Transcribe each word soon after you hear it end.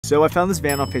So I found this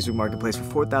van on Facebook Marketplace for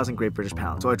 4,000 Great British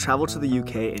pounds. So I traveled to the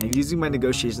UK, and using my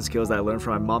negotiation skills that I learned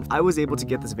from my mom, I was able to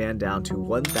get this van down to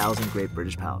 1,000 Great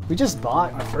British pounds. We just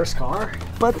bought our first car,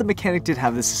 but the mechanic did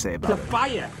have this to say about it.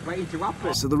 Fire waiting to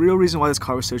happen. So the real reason why this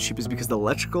car was so cheap is because the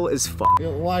electrical is fucked.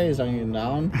 Your wire's hanging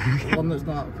down. One that's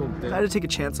not plugged in. I had to take a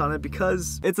chance on it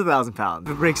because it's 1,000 pounds.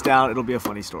 If it breaks down, it'll be a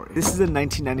funny story. This is a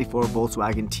 1994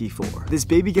 Volkswagen T4. This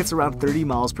baby gets around 30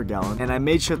 miles per gallon, and I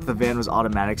made sure that the van was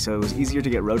automatic so it was easier to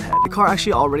get roadhead. The car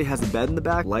actually already has a bed in the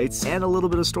back, lights, and a little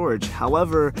bit of storage.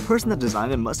 However, the person that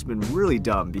designed it must have been really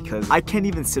dumb because I can't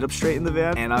even sit up straight in the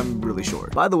van, and I'm really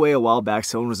short. By the way, a while back,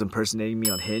 someone was impersonating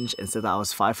me on Hinge and said that I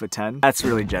was 5'10". That's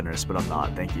really generous, but I'm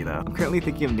not. Thank you though. I'm currently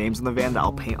thinking of names on the van that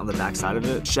I'll paint on the back side of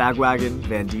it. Shagwagon,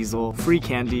 Van Diesel, Free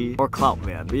Candy, or Clout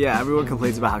Van. But yeah, everyone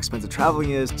complains about how expensive traveling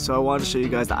is, so I wanted to show you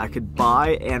guys that I could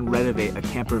buy and renovate a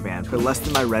camper van for less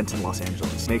than my rent in Los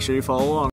Angeles. Make sure you follow along.